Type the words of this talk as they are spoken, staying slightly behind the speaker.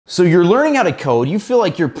So you're learning how to code, you feel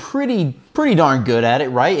like you're pretty darn good at it,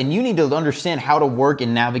 right? And you need to understand how to work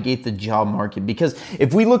and navigate the job market, because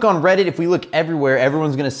if we look on Reddit, if we look everywhere,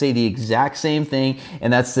 everyone's gonna say the exact same thing,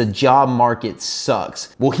 and that's the job market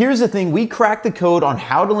sucks. Well, here's the thing, we cracked the code on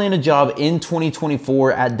how to land a job in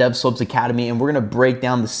 2024 at DevSlopes Academy, and we're gonna break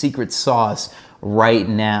down the secret sauce right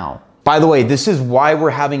now. By the way, this is why we're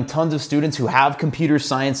having tons of students who have computer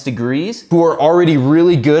science degrees, who are already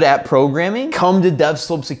really good at programming, come to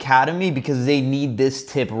DevSlopes Academy because they need this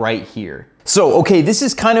tip right here. So, okay, this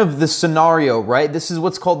is kind of the scenario, right? This is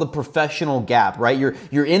what's called the professional gap, right?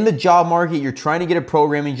 You're in the job market, you're trying to get a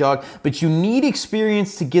programming job, but you need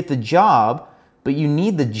experience to get the job, but you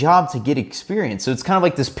need the job to get experience. So it's kind of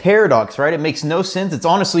like this paradox, right? It makes no sense. It's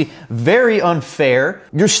honestly very unfair.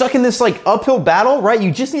 You're stuck in this like uphill battle, right?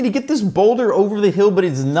 You just need to get this boulder over the hill, but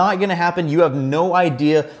it's not gonna happen. You have no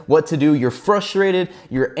idea what to do. You're frustrated,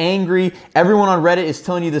 you're angry. Everyone on Reddit is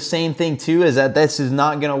telling you the same thing too, is that this is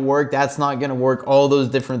not gonna work, that's not gonna work, all those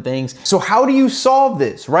different things. So how do you solve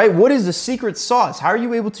this, right? What is the secret sauce? How are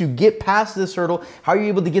you able to get past this hurdle? How are you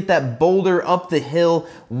able to get that boulder up the hill?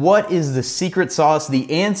 What is the secret sauce? The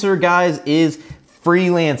answer, guys, is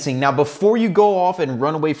freelancing. Now, before you go off and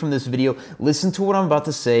run away from this video, listen to what I'm about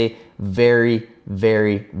to say very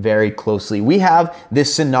closely. We have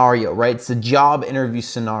this scenario, right? It's a job interview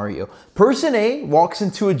scenario. Person A walks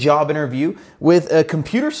into a job interview with a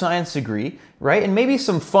computer science degree, right? And maybe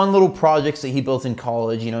some fun little projects that he built in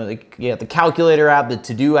college, you know, like the calculator app, the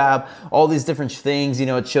to-do app, all these different things, you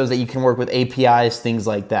know, it shows that you can work with APIs, things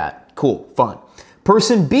like that. Cool, fun.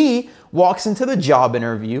 Person B walks into the job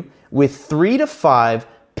interview with 3 to 5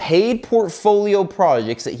 paid portfolio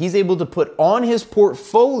projects that he's able to put on his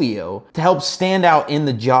portfolio to help stand out in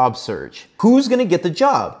the job search. Who's gonna get the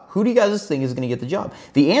job? Who do you guys think is gonna get the job?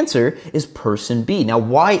 The answer is person B. Now,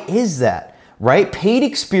 why is that? Right? Paid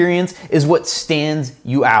experience is what stands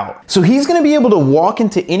you out. So he's gonna be able to walk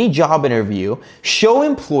into any job interview, show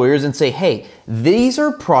employers and say, hey, these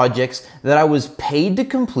are projects that I was paid to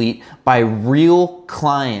complete by real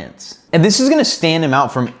clients. And this is gonna stand him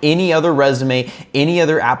out from any other resume, any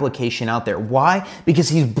other application out there. Why? Because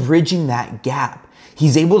he's bridging that gap.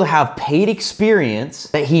 He's able to have paid experience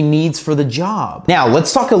that he needs for the job. Now,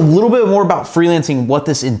 let's talk a little bit more about freelancing, what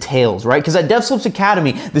this entails, right? Because at DevSlopes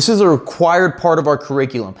Academy, this is a required part of our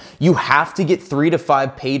curriculum. You have to get 3 to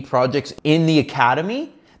 5 paid projects in the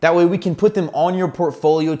academy. That way we can put them on your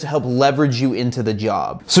portfolio to help leverage you into the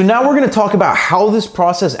job. So now we're gonna talk about how this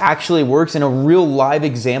process actually works in a real live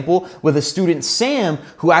example with a student, Sam,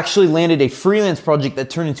 who actually landed a freelance project that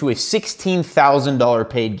turned into a $16,000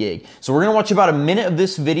 paid gig. So we're gonna watch about a minute of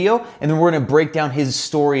this video, and then we're gonna break down his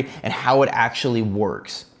story and how it actually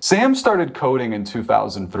works. Sam started coding in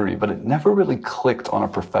 2003, but it never really clicked on a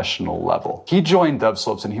professional level. He joined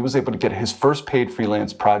DevSlopes and he was able to get his first paid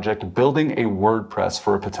freelance project building a WordPress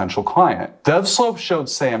for a potential client. DevSlopes showed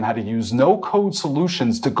Sam how to use no-code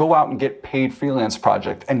solutions to go out and get paid freelance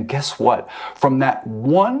project. And guess what? From that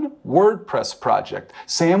one WordPress project,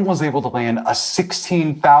 Sam was able to land a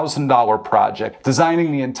 $16,000 project,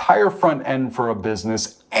 designing the entire front end for a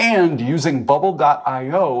business and using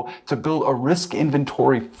Bubble.io to build a risk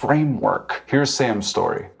inventory framework. Here's Sam's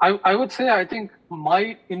story. I would say I think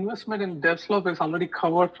my investment in DevSlope is already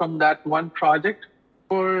covered from that one project.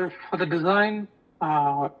 For the design,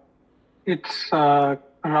 it's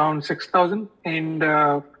around 6,000, and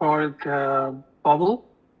for the Bubble,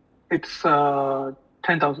 it's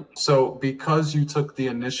 10,000. So because you took the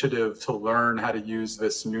initiative to learn how to use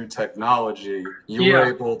this new technology, you were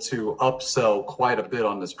able to upsell quite a bit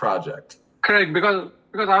on this project. Correct, because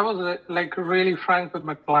I was like really frank with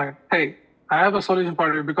my client. Hey, I have a solution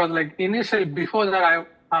for you, because like initially before that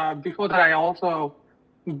I also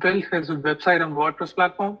built his website on WordPress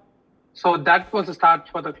platform. So that was a start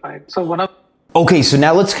for the client. So Okay, so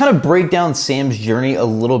now let's kind of break down Sam's journey a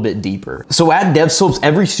little bit deeper. So at DevSlopes,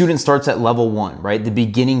 every student starts at level 1, right? The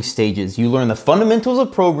beginning stages. You learn the fundamentals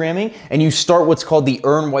of programming and you start what's called the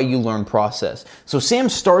earn while you learn process. So Sam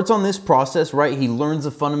starts on this process, right? He learns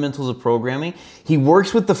the fundamentals of programming. He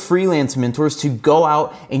works with the freelance mentors to go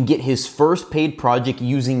out and get his first paid project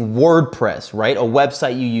using WordPress, right? A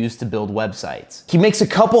website you use to build websites. He makes a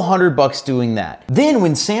couple $100 doing that. Then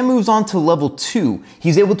when Sam moves on to level 2,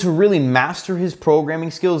 he's able to really master his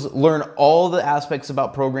programming skills, learn all the aspects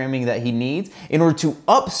about programming that he needs. In order to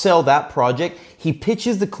upsell that project, he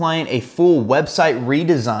pitches the client a full website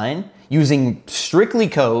redesign using strictly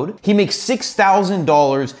code. He makes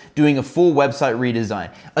 $6,000 doing a full website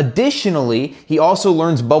redesign. Additionally, he also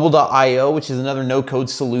learns Bubble.io, which is another no-code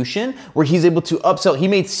solution where he's able to upsell. He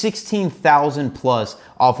made 16,000 plus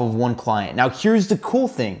off of one client. Now, here's the cool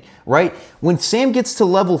thing, right? When Sam gets to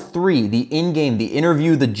level 3, the in-game, the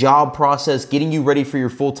interview, the job process, getting you ready for your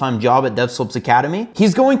full-time job at DevSlopes Academy,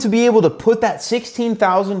 he's going to be able to put that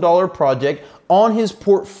 $16,000 project on his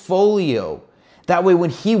portfolio. That way, when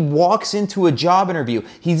he walks into a job interview,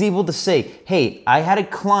 he's able to say, hey, I had a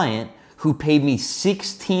client who paid me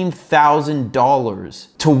 $16,000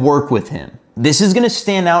 to work with him. This is gonna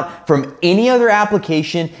stand out from any other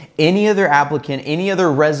application, any other applicant, any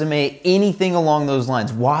other resume, anything along those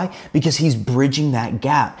lines. Why? Because he's bridging that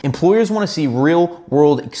gap. Employers wanna see real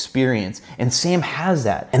world experience, and Sam has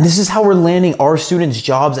that. And this is how we're landing our students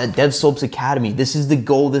jobs at DevSlopes Academy. This is the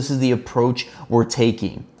goal, this is the approach we're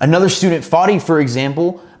taking. Another student, Fadi, for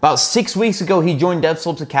example, about 6 weeks ago, he joined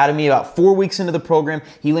DevSlopes Academy. About 4 weeks into the program,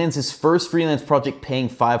 he lands his first freelance project paying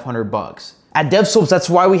 500 bucks. At DevSlopes, that's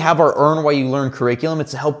why we have our Earn While You Learn curriculum.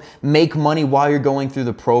 It's to help make money while you're going through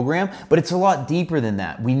the program, but it's a lot deeper than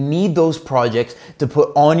that. We need those projects to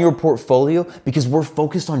put on your portfolio because we're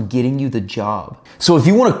focused on getting you the job. So if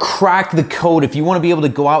you wanna crack the code, if you wanna be able to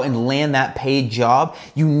go out and land that paid job,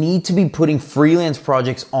 you need to be putting freelance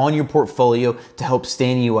projects on your portfolio to help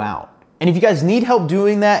stand you out. And if you guys need help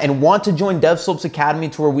doing that and want to join DevSlopes Academy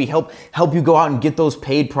to where we help you go out and get those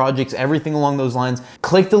paid projects, everything along those lines,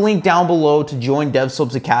 click the link down below to join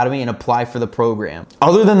DevSlopes Academy and apply for the program.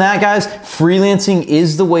 Other than that, guys, freelancing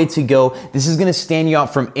is the way to go. This is gonna stand you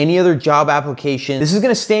out from any other job application. This is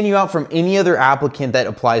gonna stand you out from any other applicant that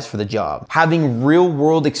applies for the job. Having real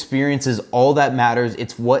world experience is all that matters.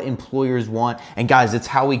 It's what employers want. And guys, it's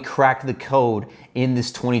how we crack the code in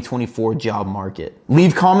this 2024 job market.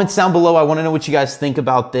 Leave comments down below. I wanna know what you guys think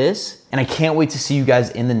about this, and I can't wait to see you guys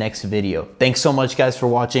in the next video. Thanks so much, guys, for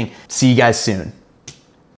watching. See you guys soon.